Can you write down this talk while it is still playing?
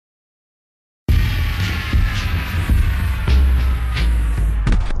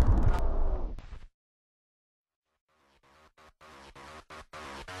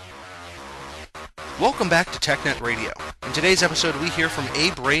Welcome back to TechNet Radio. In today's episode, we hear from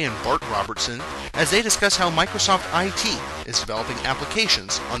Abe Ray and Bart Robertson as they discuss how Microsoft IT is developing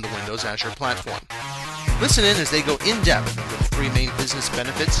applications on the Windows Azure platform. Listen in as they go in-depth with the three main business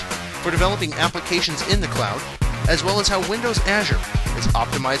benefits for developing applications in the cloud, as well as how Windows Azure is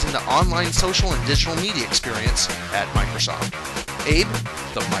optimizing the online social and digital media experience at Microsoft. Abe,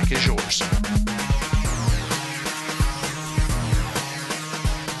 the mic is yours.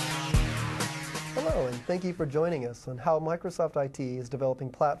 Hello, and thank you for joining us on how Microsoft IT is developing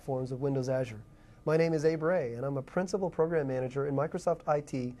platforms of Windows Azure. My name is Abe Ray, and I'm a Principal Program Manager in Microsoft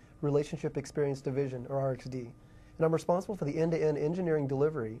IT Relationship Experience Division, or RXD. And I'm responsible for the end-to-end engineering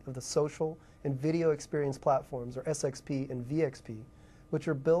delivery of the social and video experience platforms, or SXP and VXP, which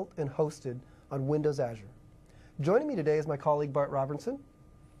are built and hosted on Windows Azure. Joining me today is my colleague Bart Robertson.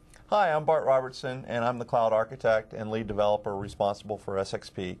 Hi, I'm Bart Robertson, and I'm the Cloud Architect and Lead Developer responsible for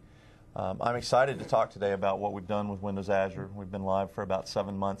SXP. I'm excited to talk today about what we've done with Windows Azure. We've been live for about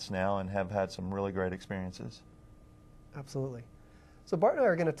 7 months now and have had some really great experiences. Absolutely. So Bart and I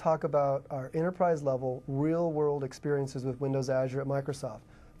are going to talk about our enterprise-level, real-world experiences with Windows Azure at Microsoft,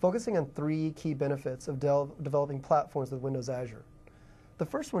 focusing on three key benefits of developing platforms with Windows Azure. The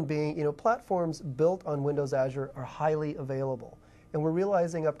first one being, platforms built on Windows Azure are highly available, and we're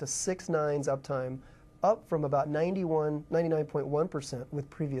realizing up to 6 nines uptime, up from about 99.1% with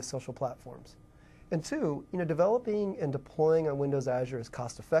previous social platforms. And two, developing and deploying on Windows Azure is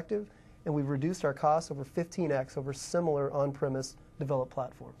cost-effective, and we've reduced our costs over 15x over similar on-premise developed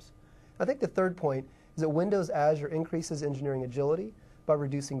platforms. I think the third point is that Windows Azure increases engineering agility by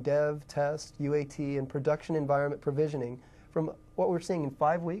reducing dev, test, UAT, and production environment provisioning from what we're seeing in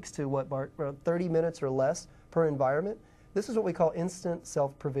 5 weeks to Bart, around 30 minutes or less per environment. This is what we call instant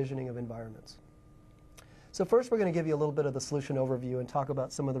self-provisioning of environments. So first, we're going to give you a little bit of the solution overview and talk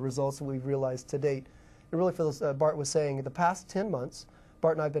about some of the results that we've realized to date. And really, for this, Bart was saying, in the past 10 months,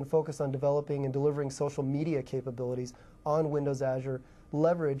 Bart and I have been focused on developing and delivering social media capabilities on Windows Azure,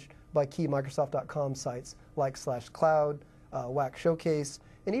 leveraged by key Microsoft.com sites like /cloud, WAC Showcase,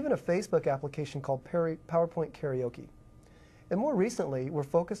 and even a Facebook application called PowerPoint Karaoke. And more recently, we're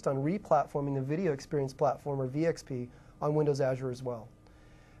focused on re-platforming the Video Experience Platform, or VXP, on Windows Azure as well.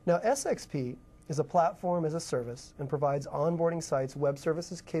 Now, SXP is a platform as a service and provides onboarding sites web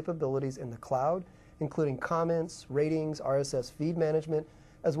services capabilities in the cloud, including comments, ratings, RSS feed management,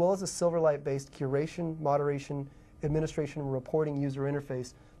 as well as a Silverlight-based curation, moderation, administration, and reporting user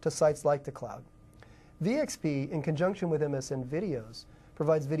interface to sites like the cloud. VXP, in conjunction with MSN Videos,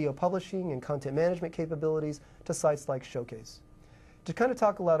 provides video publishing and content management capabilities to sites like Showcase. To kind of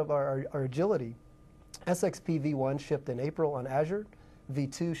talk a lot about our agility, SXP v1 shipped in April on Azure,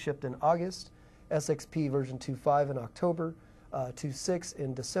 v2 shipped in August, SXP version 2.5 in October, 2.6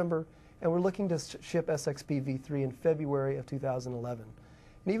 in December, and we're looking to ship SXP v3 in February of 2011,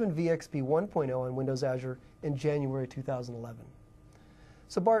 and even VXP 1.0 on Windows Azure in January 2011.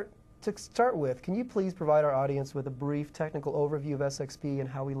 So Bart, to start with, can you please provide our audience with a brief technical overview of SXP and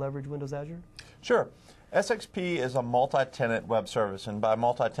how we leverage Windows Azure? Sure. SXP is a multi-tenant web service, and by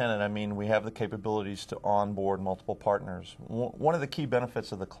multi-tenant I mean we have the capabilities to onboard multiple partners. One of the key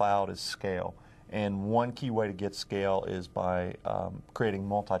benefits of the cloud is scale. And one key way to get scale is by creating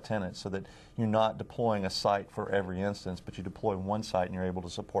multi-tenants so that you're not deploying a site for every instance, but you deploy one site and you're able to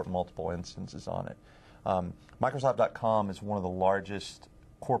support multiple instances on it. Microsoft.com is one of the largest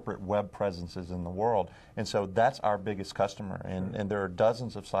corporate web presences in the world, and so that's our biggest customer. And there are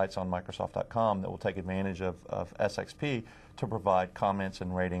dozens of sites on Microsoft.com that will take advantage of SXP to provide comments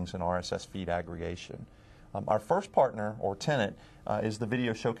and ratings and RSS feed aggregation. Our first partner, or tenant, is the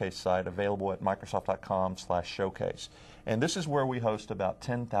Video Showcase site available at Microsoft.com/showcase. And this is where we host about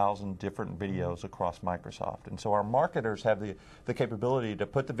 10,000 different videos across Microsoft. And so our marketers have the capability to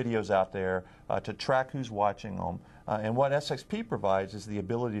put the videos out there, to track who's watching them. And what SXP provides is the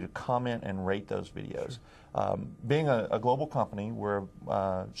ability to comment and rate those videos. Being a global company where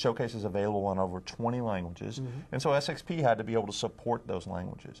Showcase is available in over 20 languages, and so SXP had to be able to support those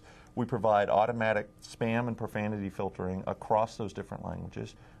languages. We provide automatic spam and profanity filtering across those different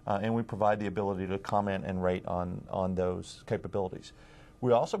languages, and we provide the ability to comment and rate on those capabilities.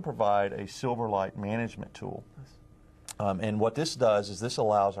 We also provide a Silverlight management tool. And what this does is this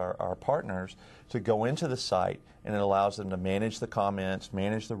allows our partners to go into the site, and it allows them to manage the comments,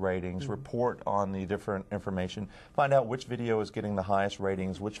 manage the ratings, report on the different information, find out which video is getting the highest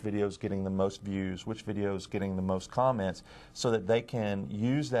ratings, which video is getting the most views, which video is getting the most comments, so that they can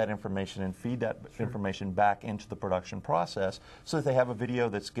use that information and feed that information back into the production process, so that they have a video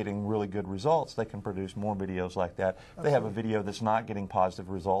that's getting really good results, they can produce more videos like that. If they have a video that's not getting positive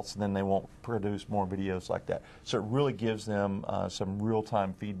results, then they won't produce more videos like that. So it really gives them some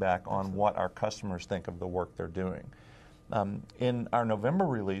real-time feedback on what our customers think of the work they're doing. In our November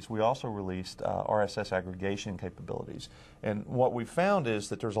release, we also released RSS aggregation capabilities. And what we found is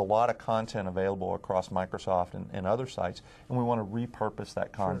that there's a lot of content available across Microsoft and other sites, and we want to repurpose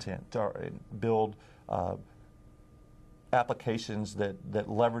that content to build applications that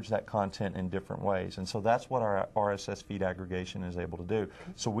leverage that content in different ways. And so that's what our RSS feed aggregation is able to do.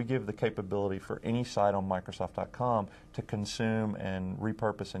 So we give the capability for any site on Microsoft.com to consume and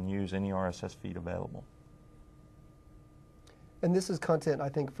repurpose and use any RSS feed available. And this is content, I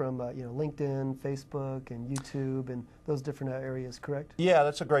think, from LinkedIn, Facebook, and YouTube, and those different areas, correct? Yeah,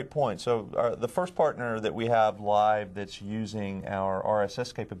 that's a great point. So the first partner that we have live that's using our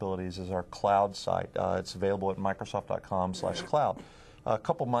RSS capabilities is our cloud site. It's available at Microsoft.com/cloud. A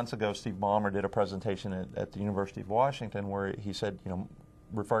couple months ago, Steve Ballmer did a presentation at the University of Washington where he said,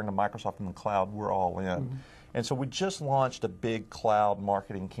 referring to Microsoft in the cloud, we're all in. And so we just launched a big cloud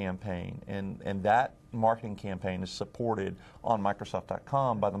marketing campaign, and that marketing campaign is supported on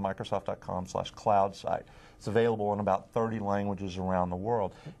Microsoft.com by the Microsoft.com/cloud site. It's available in about 30 languages around the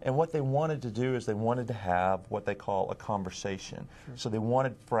world. And what they wanted to do is they wanted to have what they call a conversation. So they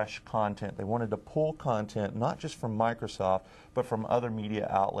wanted fresh content. They wanted to pull content not just from Microsoft, but from other media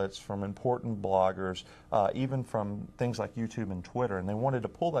outlets, from important bloggers, even from things like YouTube and Twitter. And they wanted to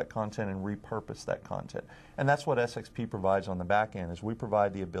pull that content and repurpose that content. And that's what SXP provides on the back end, is we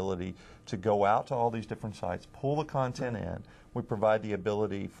provide the ability to go out to all these different sites, pull the content in. We provide the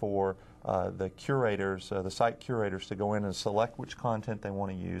ability for the curators, the site curators, to go in and select which content they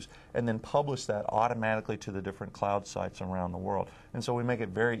want to use, and then publish that automatically to the different cloud sites around the world. And so we make it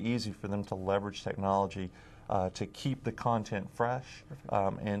very easy for them to leverage technology to keep the content fresh,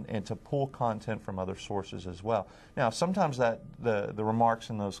 and to pull content from other sources as well. Now, sometimes the remarks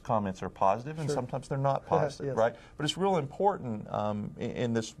in those comments are positive, and sometimes they're not positive, right? But it's real important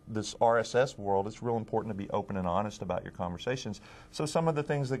in this RSS world. It's real important to be open and honest about your conversations. So some of the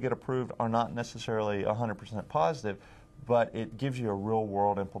things that get approved are not necessarily 100% positive, but it gives you a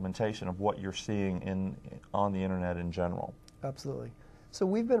real-world implementation of what you're seeing on the internet in general. Absolutely. So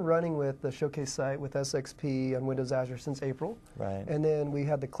we've been running with the Showcase site with SXP on Windows Azure since April. Right. And then we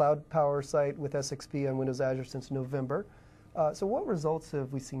had the Cloud Power site with SXP on Windows Azure since November. So what results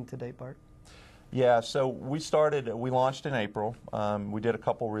have we seen to date, Bart? Yeah, so we launched in April. We did a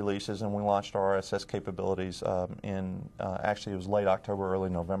couple releases, and we launched our RSS capabilities actually it was late October, early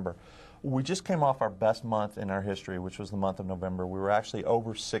November. We just came off our best month in our history, which was the month of November. We were actually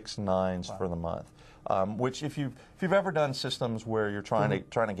over 6 nines for the month. Which, if you've ever done systems where you're trying to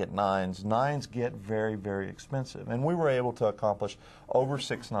get nines get very, very expensive, and we were able to accomplish over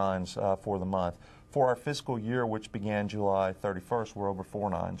 6 nines for the month. For our fiscal year, which began July 31st, we're over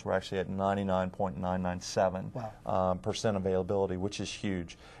 4 nines. We're actually at 99.997% availability, which is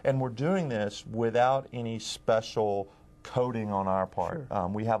huge. And we're doing this without any special coding on our part.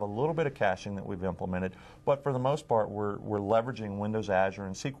 We have a little bit of caching that we've implemented, but for the most part, we're leveraging Windows Azure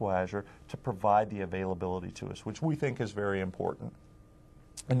and SQL Azure to provide the availability to us, which we think is very important.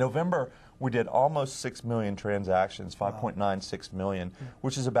 In November, we did almost 6 million transactions, 5.96 million,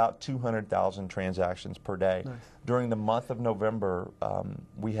 which is about 200,000 transactions per day. Nice. During the month of November,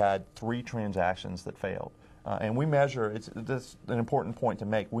 we had 3 transactions that failed. And we measure, that's an important point to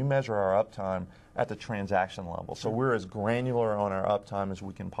make, we measure our uptime at the transaction level. So we're as granular on our uptime as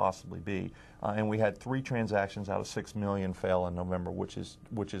we can possibly be. And we had 3 transactions out of 6 million fail in November, which is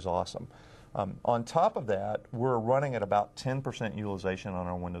awesome. On top of that, we're running at about 10% utilization on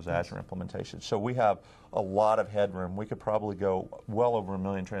our Windows Azure implementation. So we have a lot of headroom. We could probably go well over 1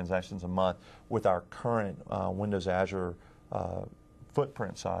 million transactions a month with our current Windows Azure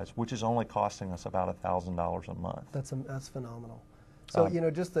footprint size, which is only costing us about $1,000 a month. That's phenomenal. So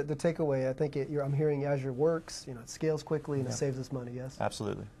just the takeaway, I think I'm hearing Azure works. It scales quickly and it saves us money. Yes.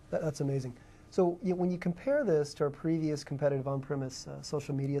 Absolutely. That's amazing. So when you compare this to our previous competitive on-premise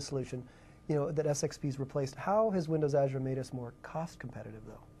social media solution, that SXP's replaced, how has Windows Azure made us more cost competitive,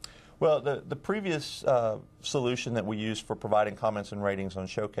 though? Well, the previous solution that we used for providing comments and ratings on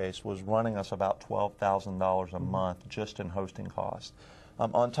Showcase was running us about $12,000 a month just in hosting costs.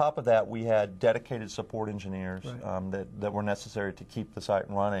 On top of that, we had dedicated support engineers Right. that were necessary to keep the site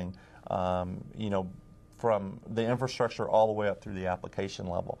running, from the infrastructure all the way up through the application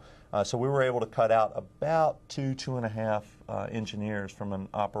level. So we were able to cut out about 2.5 engineers from an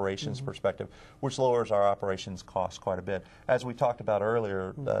operations perspective, which lowers our operations costs quite a bit. As we talked about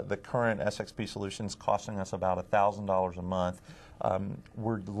earlier, the current SXP solution is costing us about $1,000 a month.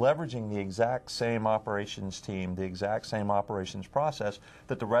 We're leveraging the exact same operations team, the exact same operations process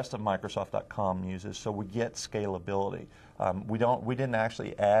that the rest of Microsoft.com uses, so we get scalability. We didn't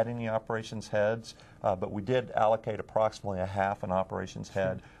actually add any operations heads, but we did allocate approximately a half an operations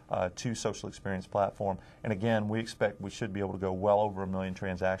head to Social Experience Platform. And again, we expect we should be able to go well over 1 million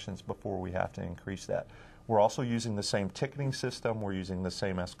transactions before we have to increase that. We're also using the same ticketing system, we're using the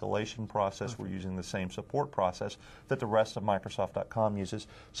same escalation process, we're using the same support process that the rest of Microsoft.com uses.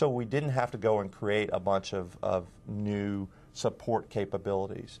 So we didn't have to go and create a bunch of new support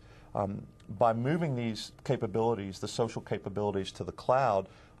capabilities. By moving these capabilities, the social capabilities, to the cloud,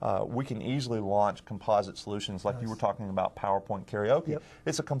 we can easily launch composite solutions like you were talking about PowerPoint Karaoke. Yep.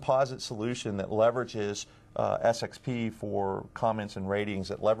 It's a composite solution that leverages SXP for comments and ratings,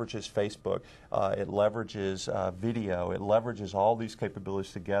 it leverages Facebook, it leverages video, it leverages all these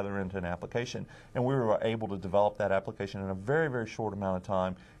capabilities together into an application. And we were able to develop that application in a very, very short amount of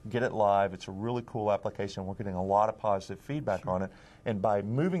time, get it live. It's a really cool application. We're getting a lot of positive feedback on it. And by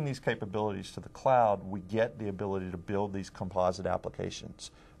moving these capabilities to the cloud, we get the ability to build these composite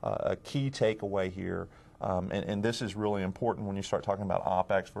applications. A key takeaway here, and this is really important when you start talking about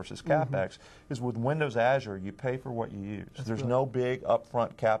OpEx versus CapEx, is with Windows Azure, you pay for what you use. There's no big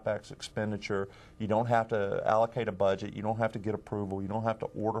upfront CapEx expenditure. You don't have to allocate a budget. You don't have to get approval. You don't have to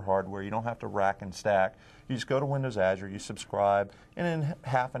order hardware. You don't have to rack and stack. You just go to Windows Azure, you subscribe, and in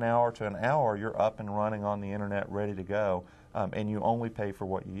half an hour to an hour, you're up and running on the internet, ready to go, and you only pay for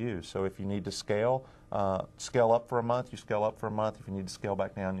what you use. So if you need to scale up for a month, you scale up for a month. If you need to scale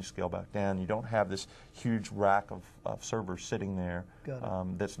back down, you scale back down. You don't have this huge rack of servers sitting there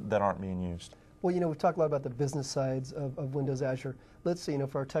that aren't being used. Well, we've talked a lot about the business sides of Windows Azure. Let's see,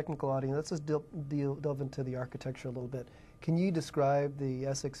 for our technical audience, let's just delve into the architecture a little bit. Can you describe the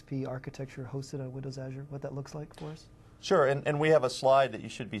SXP architecture hosted on Windows Azure, what that looks like for us? Sure, and we have a slide that you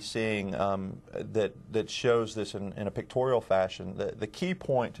should be seeing that shows this in a pictorial fashion. The key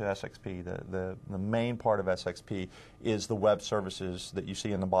point to SXP, the main part of SXP, is the web services that you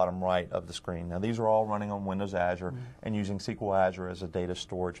see in the bottom right of the screen. Now these are all running on Windows Azure and using SQL Azure as a data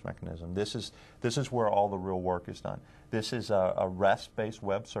storage mechanism. This is where all the real work is done. This is a REST-based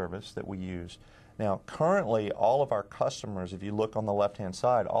web service that we use. Now, currently, all of our customers, if you look on the left-hand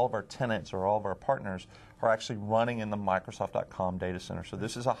side, all of our tenants or all of our partners are actually running in the Microsoft.com data center. So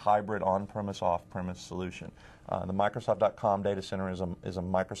this is a hybrid on-premise, off-premise solution. The Microsoft.com data center is a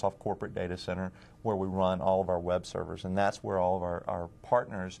Microsoft corporate data center where we run all of our web servers, and that's where all of our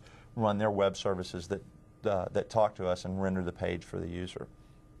partners run their web services that talk to us and render the page for the user.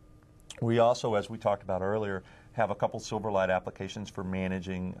 We also, as we talked about earlier, have a couple Silverlight applications for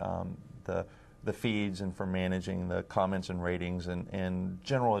managing the feeds and for managing the comments and ratings and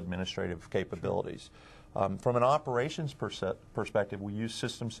general administrative capabilities. From an operations perspective, we use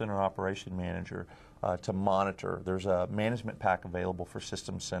System Center Operation Manager to monitor. There's a management pack available for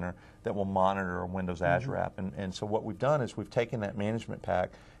System Center that will monitor a Windows Azure app. And so what we've done is we've taken that management pack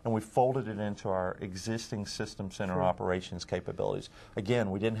and we've folded it into our existing System Center operations capabilities.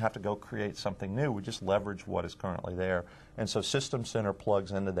 Again, we didn't have to go create something new. We just leverage what is currently there. And so System Center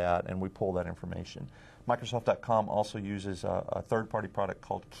plugs into that and we pull that information. Microsoft.com also uses a third-party product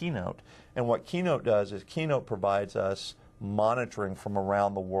called Keynote. And what Keynote does is Keynote provides us monitoring from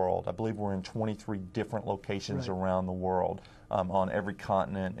around the world. I believe we're in 23 different locations around the world on every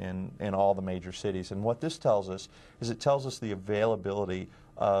continent and in all the major cities. And what this tells us is it tells us the availability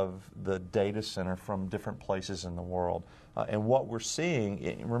of the data center from different places in the world. And what we're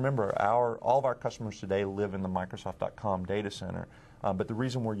seeing, remember, all of our customers today live in the Microsoft.com data center. But the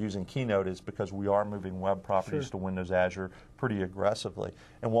reason we're using Keynote is because we are moving web properties to Windows Azure pretty aggressively.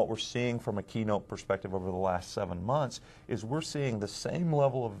 And what we're seeing from a Keynote perspective over the last 7 months is we're seeing the same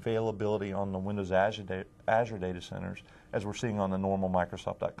level of availability on the Windows Azure data centers as we're seeing on the normal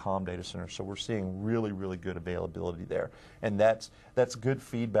Microsoft.com data center. So we're seeing really, really good availability there. And that's good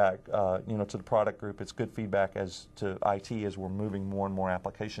feedback to the product group. It's good feedback as to IT as we're moving more and more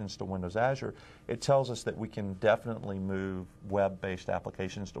applications to Windows Azure. It tells us that we can definitely move web-based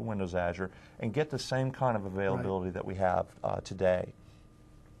applications to Windows Azure and get the same kind of availability that we have today.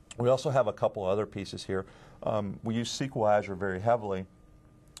 We also have a couple other pieces here. We use SQL Azure very heavily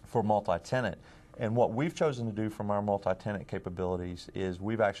for multi-tenant. And what we've chosen to do from our multi-tenant capabilities is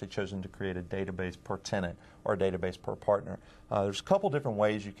we've actually chosen to create a database per tenant or a database per partner. There's a couple different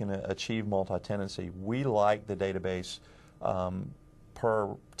ways you can achieve multi-tenancy. We like the database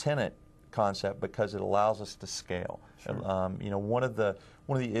per tenant concept because it allows us to scale. Sure.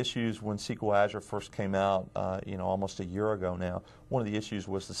 One of the issues when SQL Azure first came out, almost a year ago now, one of the issues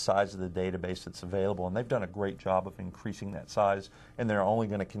was the size of the database that's available, and they've done a great job of increasing that size, and they're only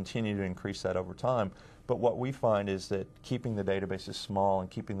going to continue to increase that over time. But what we find is that keeping the databases small and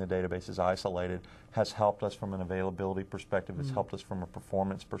keeping the databases isolated has helped us from an availability perspective. It's helped us from a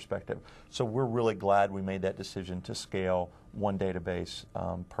performance perspective. So we're really glad we made that decision to scale one database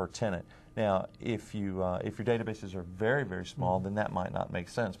per tenant. Now, if your databases are very, very small, then that might not make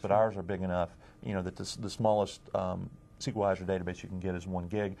sense. But ours are big enough, that the smallest SQL Azure database you can get is 1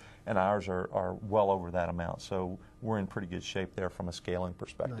 gig, and ours are well over that amount. So we're in pretty good shape there from a scaling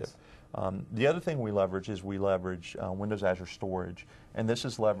perspective. Nice. The other thing we leverage is Windows Azure Storage, and this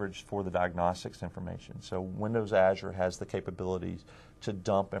is leveraged for the diagnostics information. So Windows Azure has the capabilities to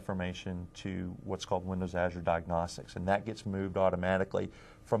dump information to what's called Windows Azure Diagnostics, and that gets moved automatically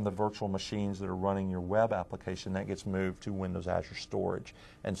from the virtual machines that are running your web application. That gets moved to Windows Azure Storage,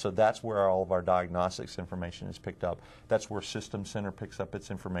 and so that's where all of our diagnostics information is picked up. That's where System Center picks up its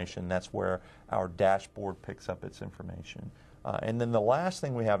information. That's where our dashboard picks up its information. And then the last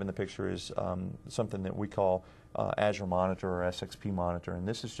thing we have in the picture is something that we call Azure Monitor or SXP Monitor, and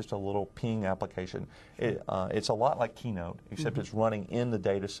this is just a little ping application. It's a lot like Keynote, except it's running in the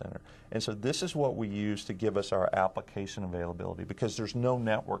data center. And so this is what we use to give us our application availability, because there's no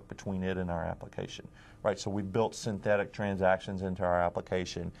network between it and our application, right? So we built synthetic transactions into our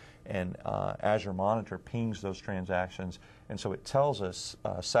application, and Azure Monitor pings those transactions, and so it tells us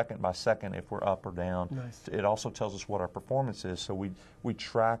second by second if we're up or down. Nice. It also tells us what our performance is, so we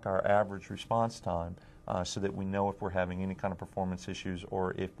track our average response time so that we know if we're having any kind of performance issues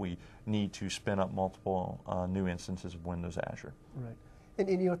or if we need to spin up multiple new instances of Windows Azure. Right.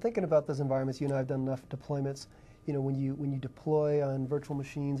 And thinking about those environments, you and I have done enough deployments. When you deploy on virtual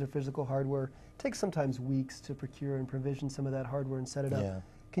machines or physical hardware, it takes sometimes weeks to procure and provision some of that hardware and set it up. Yeah.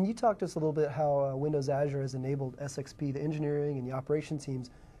 Can you talk to us a little bit how Windows Azure has enabled SXP, the engineering and the operation teams,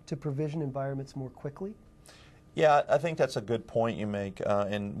 to provision environments more quickly? Yeah, I think that's a good point you make,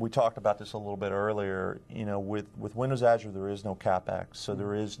 and we talked about this a little bit earlier. With Windows Azure, there is no CapEx, so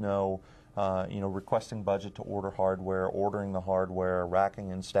there is no requesting budget to order hardware, ordering the hardware,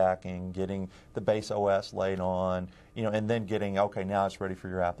 racking and stacking, getting the base OS laid on, and then getting, okay, now it's ready for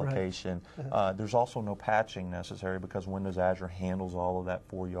your application. Right. There's also no patching necessary because Windows Azure handles all of that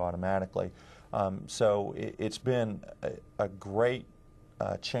for you automatically. So it's been a great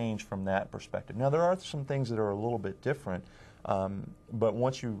change from that perspective. Now, there are some things that are a little bit different, but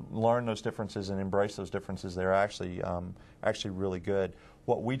once you learn those differences and embrace those differences, they're actually really good.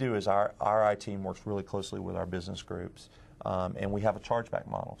 What we do is our IT team works really closely with our business groups, and we have a chargeback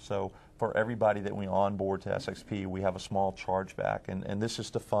model. So for everybody that we onboard to SXP, we have a small chargeback, and this is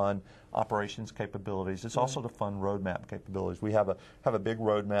to fund operations capabilities. It's also to fund roadmap capabilities. We have a big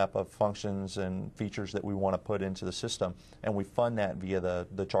roadmap of functions and features that we want to put into the system, and we fund that via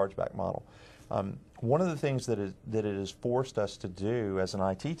the chargeback model. One of the things that it has forced us to do as an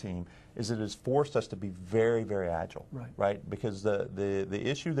IT team is it has forced us to be very, very agile, right? Because the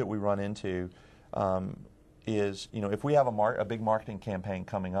issue that we run into is, if we have a big marketing campaign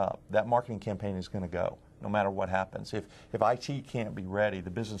coming up, that marketing campaign is going to go no matter what happens. If IT can't be ready,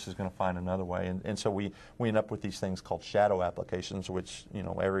 the business is going to find another way, and so we end up with these things called shadow applications, which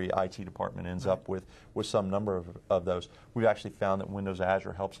every IT department ends up with some number of those. We've actually found that Windows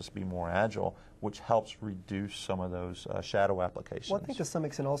Azure helps us be more agile, which helps reduce some of those shadow applications. Well, I think to some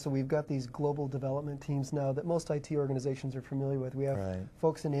extent also we've got these global development teams now that most IT organizations are familiar with. We have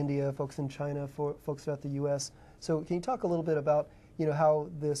folks in India, folks in China, folks throughout the U.S. So can you talk a little bit about how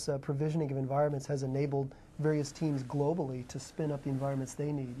this provisioning of environments has enabled various teams globally to spin up the environments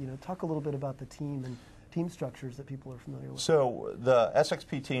they need? Talk a little bit about the team and team structures that people are familiar with. So the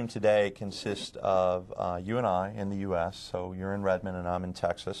SXP team today consists of you and I in the U.S., so you're in Redmond and I'm in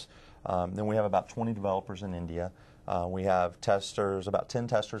Texas. Then we have about 20 developers in India. We have testers, about 10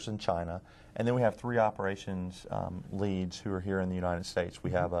 testers in China. And then we have 3 operations leads who are here in the United States.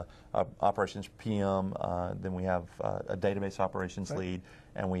 We have a operations PM, then we have a database operations lead,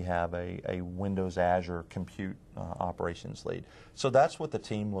 and we have a Windows Azure compute operations lead. So that's what the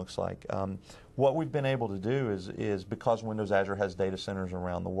team looks like. What we've been able to do is because Windows Azure has data centers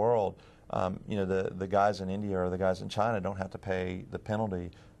around the world, The guys in India or the guys in China don't have to pay the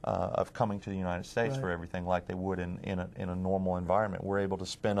penalty of coming to the United States for everything like they would in a normal environment. We're able to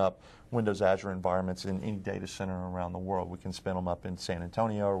spin up Windows Azure environments in any data center around the world. We can spin them up in San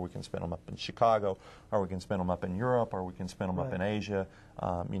Antonio, or we can spin them up in Chicago, or we can spin them up in Europe, or we can spin them up in Asia.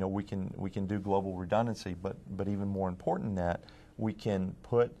 We can do global redundancy, but even more important than that, we can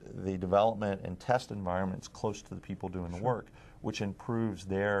put the development and test environments close to the people doing the work, which improves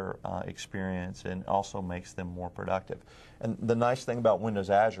their experience and also makes them more productive. And the nice thing about Windows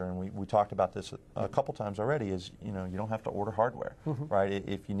Azure, and we talked about this a couple times already, is you don't have to order hardware, right?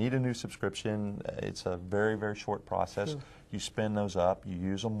 If you need a new subscription, it's a very, very short process. You spin those up, you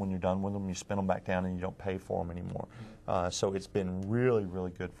use them. When you're done with them, you spin them back down, and you don't pay for them anymore. So it's been really,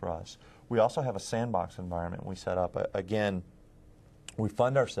 really good for us. We also have a sandbox environment we set up. Again, we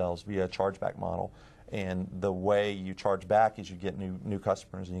fund ourselves via a chargeback model. And the way you charge back is you get new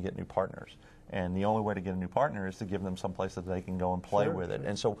customers and you get new partners. And the only way to get a new partner is to give them some place that they can go and play with it.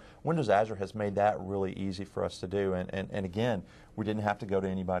 And so Windows Azure has made that really easy for us to do. And again, we didn't have to go to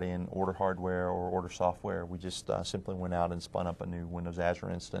anybody and order hardware or order software. We just simply went out and spun up a new Windows Azure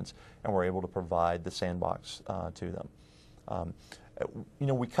instance, and we're able to provide the sandbox to them.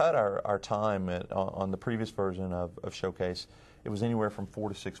 We cut our time on the previous version of Showcase. It was anywhere from 4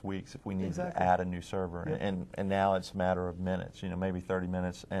 to 6 weeks if we needed to add a new server, and now it's a matter of minutes, maybe 30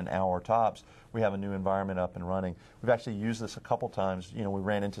 minutes, an hour tops. We have a new environment up and running. We've actually used this a couple times. We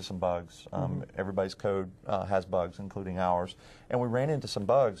ran into some bugs. Everybody's code has bugs, including ours, and we ran into some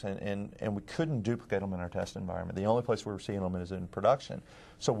bugs, and we couldn't duplicate them in our test environment. The only place we were seeing them is in production.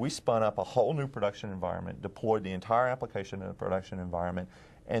 So we spun up a whole new production environment, deployed the entire application in a production environment,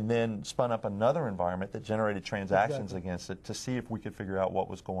 and then spun up another environment that generated transactions against it to see if we could figure out what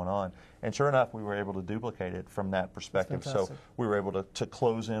was going on. And sure enough, we were able to duplicate it from that perspective. So we were able to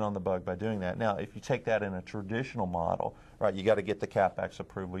close in on the bug by doing that. Now, if you take that in a traditional model, right, you got to get the CapEx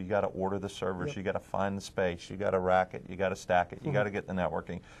approval, you got to order the servers, you got to find the space, you got to rack it, you got to stack it, you got to get the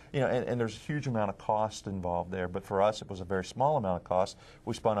networking. And there's a huge amount of cost involved there. But for us, it was a very small amount of cost.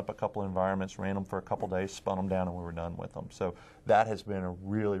 We spun up a couple environments, ran them for a couple days, spun them down, and we were done with them. So that has been a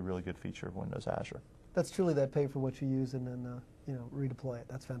really, really good feature of Windows Azure. That's truly that pay for what you use and then redeploy it.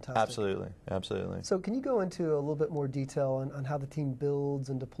 That's fantastic. Absolutely, absolutely. So can you go into a little bit more detail on how the team builds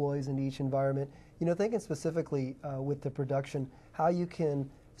and deploys into each environment? Thinking specifically with the production, how you can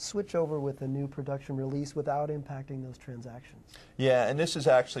switch over with a new production release without impacting those transactions. Yeah, and this is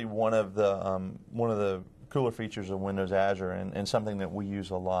actually one of the cooler features of Windows Azure and something that we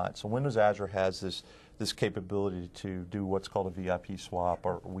use a lot. So Windows Azure has this capability to do what's called a VIP swap,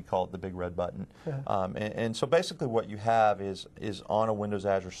 or we call it the big red button. And so basically what you have is on a Windows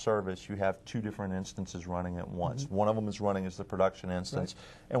Azure service, you have two different instances running at once. One of them is running as the production instance,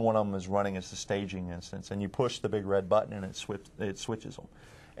 and one of them is running as the staging instance. And you push the big red button and it switches them.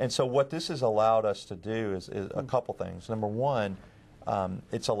 And so what this has allowed us to do is a couple things. Number one,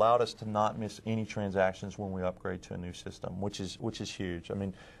 it's allowed us to not miss any transactions when we upgrade to a new system, which is huge. I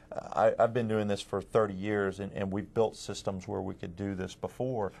mean, I've been doing this for 30 years, and we've built systems where we could do this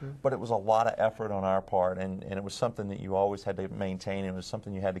before, but it was a lot of effort on our part, and it was something that you always had to maintain, and it was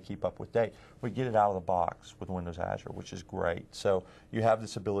something you had to keep up with date. We get it out of the box with Windows Azure, which is great. So you have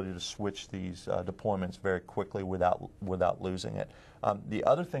this ability to switch these deployments very quickly without losing it. The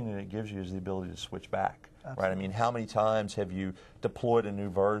other thing that it gives you is the ability to switch back. Absolutely. Right? I mean, how many times have you deployed a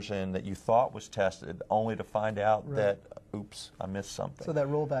new version that you thought was tested only to find out that, oops, I missed something? So that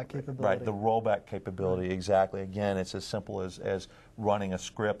rollback capability. Right, the rollback capability, exactly. Again, it's as simple as running a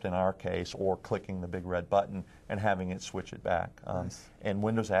script in our case, or clicking the big red button and having it switch it back. And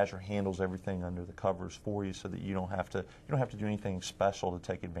Windows Azure handles everything under the covers for you, so that you don't have to do anything special to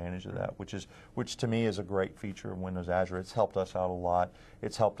take advantage of that, which to me is a great feature of Windows Azure. It's helped us out a lot.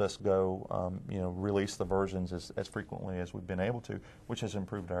 It's helped us go release the versions as frequently as we've been able to, which has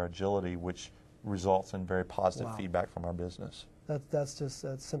improved our agility, which results in very positive feedback from our business. That's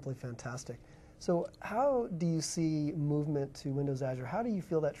simply fantastic. So how do you see movement to Windows Azure? How do you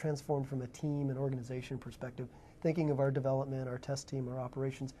feel that transformed from a team and organization perspective? Thinking of our development, our test team, our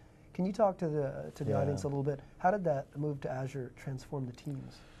operations, can you talk to the audience a little bit? How did that move to Azure transform the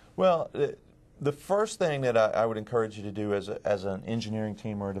teams? Well, the first thing that I would encourage you to do as an engineering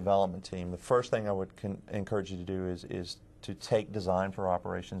team or a development team, the first thing I would encourage you to do is to take design for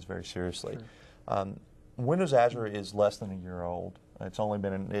operations very seriously. Windows Azure is less than a year old. It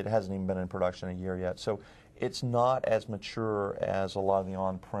hasn't even been in production a year yet. So it's not as mature as a lot of the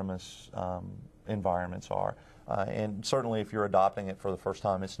on-premise environments are. And certainly if you're adopting it for the first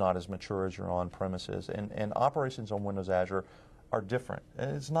time, it's not as mature as your on-premises. And operations on Windows Azure are different.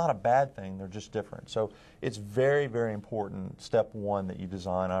 It's not a bad thing, they're just different. So it's very, very important, step one, that you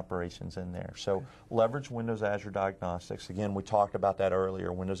design operations in there. So leverage Windows Azure Diagnostics. Again, we talked about that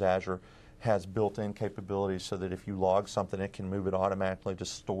earlier. Windows Azure has built-in capabilities so that if you log something, it can move it automatically to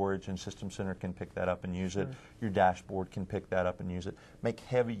storage, and System Center can pick that up and use it. Your dashboard can pick that up and use it. Make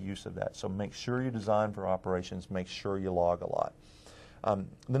heavy use of that. So make sure you design for operations, make sure you log a lot.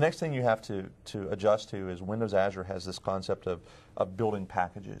 The next thing you have to adjust to is Windows Azure has this concept of building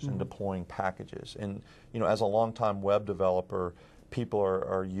packages and deploying packages. And as a longtime web developer, people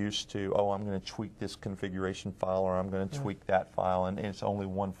are used to, oh, I'm going to tweak this configuration file, or I'm going to tweak that file, and it's only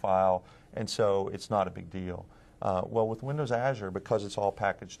one file, and so it's not a big deal. Well, with Windows Azure, because it's all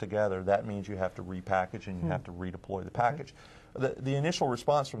packaged together, that means you have to repackage and you have to redeploy the package. The initial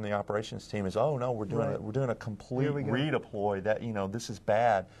response from the operations team is, oh no, we're doing a complete redeploy. That this is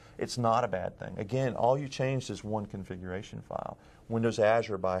bad. It's not a bad thing. Again, all you changed is one configuration file. Windows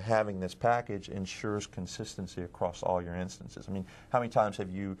Azure, by having this package, ensures consistency across all your instances. I mean, how many times have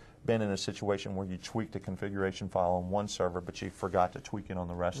you been in a situation where you tweaked a configuration file on one server, but you forgot to tweak it on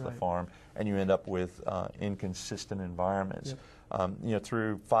the rest of the farm, and you end up with inconsistent environments?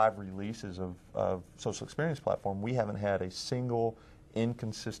 Through 5 releases of Social Experience Platform, we haven't had a single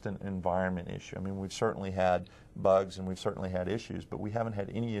inconsistent environment issue. I mean, we've certainly had bugs and we've certainly had issues, but we haven't had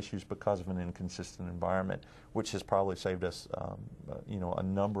any issues because of an inconsistent environment, which has probably saved us, a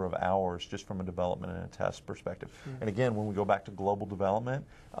number of hours just from a development and a test perspective. And again, when we go back to global development,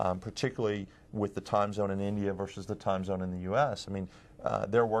 particularly with the time zone in India versus the time zone in the U.S., I mean,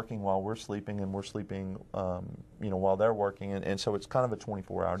 they're working while we're sleeping, and we're sleeping, while they're working, and so it's kind of a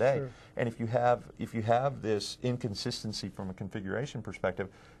 24-hour day. And if you have this inconsistency from a configuration perspective,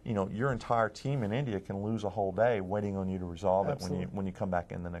 your entire team in India can lose a whole day waiting on you to resolve it when you come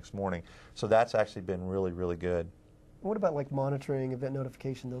back in the next morning. So that's actually been really, really good. What about like monitoring, event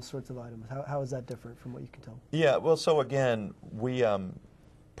notification, those sorts of items? How is that different from what you can tell? Yeah, well, so again, we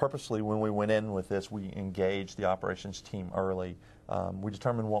purposely, when we went in with this, we engaged the operations team early. We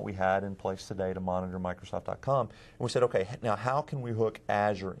determined what we had in place today to monitor Microsoft.com, and we said, okay, now how can we hook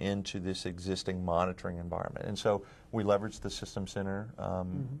Azure into this existing monitoring environment? And so we leveraged the System Center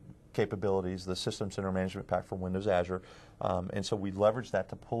capabilities, the System Center Management Pack for Windows Azure, and so we leveraged that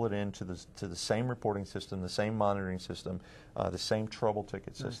to pull it into the same reporting system, the same monitoring system, the same trouble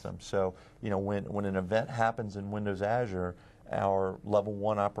ticket system. So when an event happens in Windows Azure, our level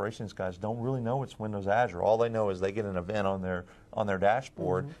 1 operations guys don't really know it's Windows Azure. All they know is they get an event on their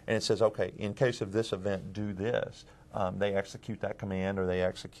dashboard, and it says, okay, in case of this event, do this. They execute that command, or they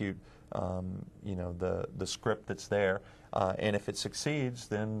execute the script that's there, and if it succeeds,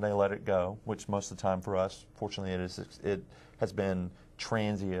 then they let it go, which most of the time for us, fortunately, it has been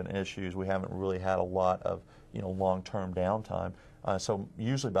transient issues. We haven't really had a lot of long-term downtime. So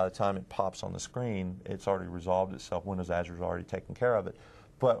usually by the time it pops on the screen, it's already resolved itself. Windows Azure has already taken care of it.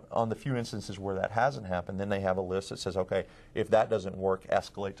 But on the few instances where that hasn't happened, then they have a list that says, okay, if that doesn't work,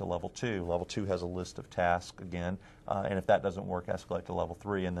 escalate to level 2. Level 2 has a list of tasks again, and if that doesn't work, escalate to level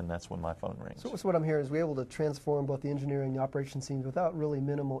 3, and then that's when my phone rings. So what I'm hearing is we're able to transform both the engineering and the operations teams without really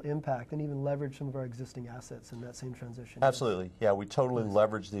minimal impact, and even leverage some of our existing assets in that same transition. Absolutely. Yeah, we totally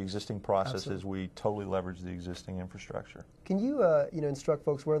leverage the existing processes. We totally leverage the existing infrastructure. Can you instruct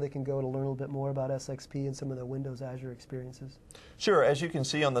folks where they can go to learn a little bit more about SXP and some of the Windows Azure experiences? Sure. As you can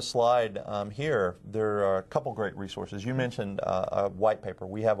see on the slide here, there are a couple great resources. You mentioned a white paper.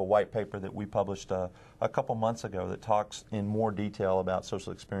 We have a white paper that we published a couple months ago that talks in more detail about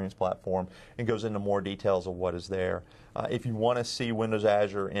Social Experience Platform and goes into more details of what is there. If you want to see Windows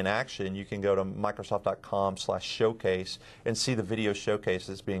Azure in action, you can go to Microsoft.com/showcase and see the video showcase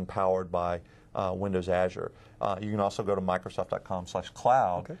that's being powered by Windows Azure. You can also go to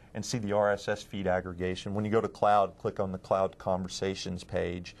Microsoft.com/cloud and see the RSS feed aggregation. When you go to cloud, click on the Cloud Conversations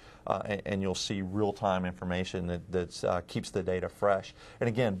page, and you'll see real-time information that keeps the data fresh. And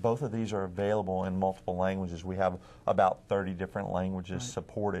again, both of these are available in multiple languages. We have about 30 different languages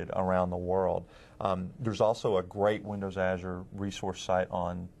supported around the world. There's also a great Windows Azure resource site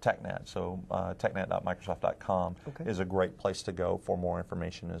on TechNet, so technet.microsoft.com is a great place to go for more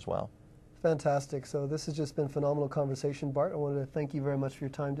information as well. Fantastic. So this has just been a phenomenal conversation, Bart. I wanted to thank you very much for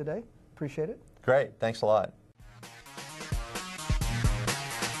your time today. Appreciate it. Great. Thanks a lot.